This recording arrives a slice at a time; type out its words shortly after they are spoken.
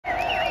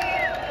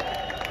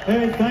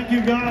Hey, thank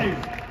you guys.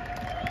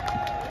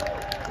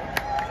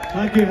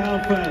 Thank you,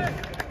 Hellfest.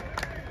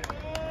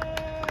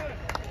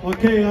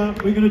 Okay,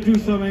 we're going to do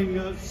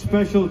something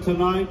special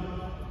tonight.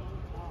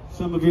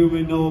 Some of you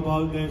may know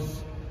about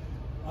this.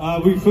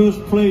 We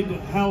first played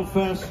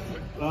Hellfest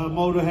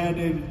Motorhead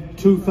in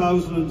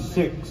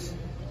 2006.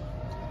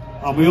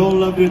 And we all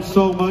loved it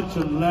so much,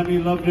 and Lemmy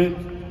loved it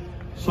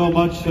so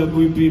much that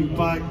we've been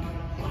back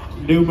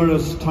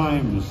numerous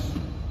times.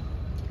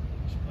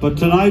 But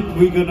tonight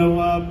we're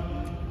gonna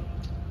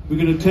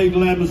take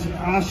Lem's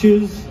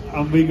ashes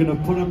and we're gonna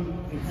put them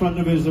in front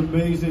of his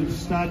amazing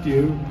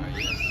statue.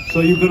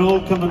 So you can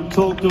all come and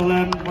talk to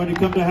Lem. When you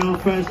come to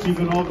Hellfest, you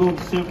can all go and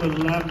sit with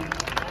Lem.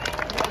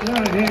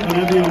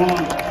 Whenever you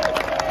want.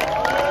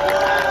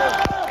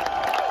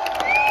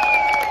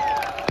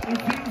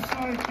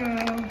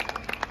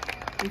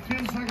 It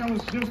feels like I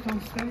was just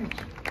on stage.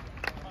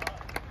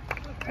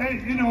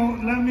 Hey, you know,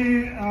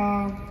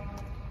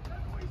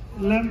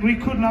 we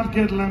could not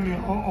get Lemmy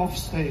off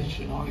stage.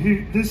 You know,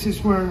 this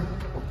is where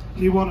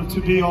he wanted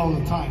to be all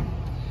the time.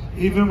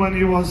 Even when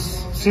he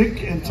was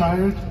sick and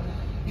tired,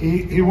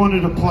 he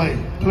wanted to play.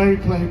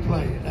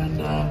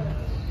 And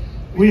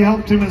we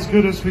helped him as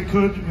good as we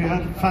could. We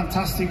had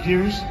fantastic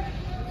years.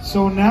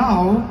 So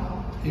now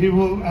he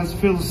will, as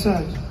Phil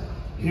said,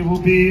 he will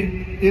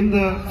be in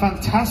the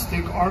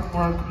fantastic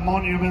artwork,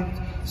 monument,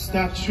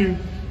 statue,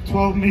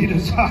 12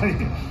 meters high.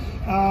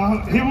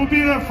 He will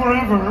be there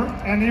forever,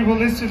 and he will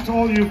listen to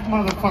all you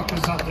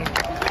motherfuckers out there.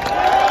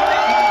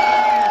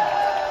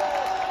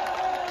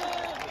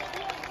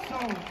 So,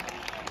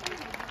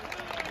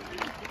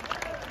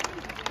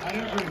 I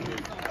agree.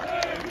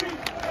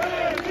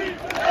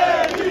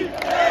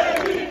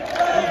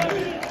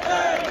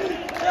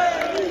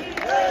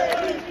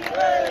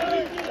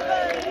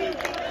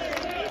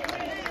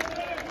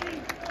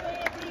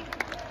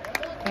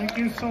 Thank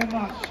you so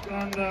much,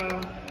 and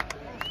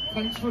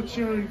thanks for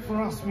cheering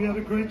for us. We had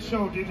a great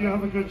show. Did you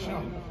have a good show?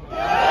 It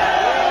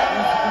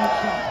was a great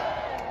show.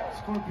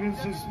 Scorpions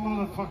is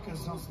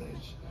motherfuckers on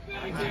stage.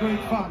 It's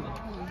great fun.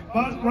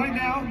 But right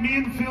now, me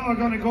and Phil are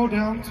going to go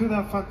down to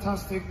that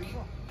fantastic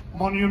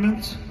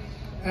monument,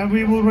 and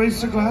we will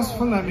raise a glass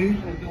for Lemmy,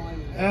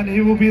 and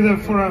he will be there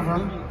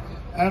forever,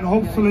 and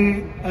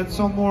hopefully at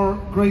some more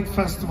great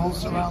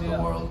festivals around the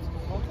world.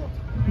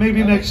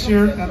 Maybe next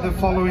year and the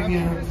following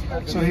year,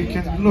 so he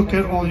can look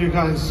at all you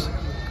guys.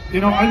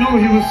 You know, I know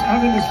he was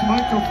having this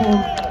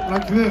microphone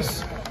like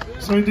this,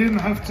 so he didn't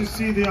have to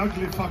see the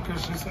ugly fucker,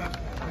 she said.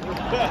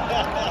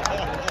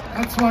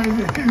 That's why he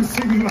was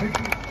singing like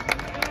that.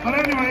 But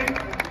anyway,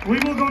 we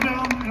will go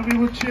down and we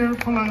will cheer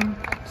for Lam.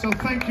 So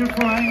thank you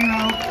for hanging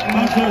out.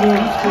 And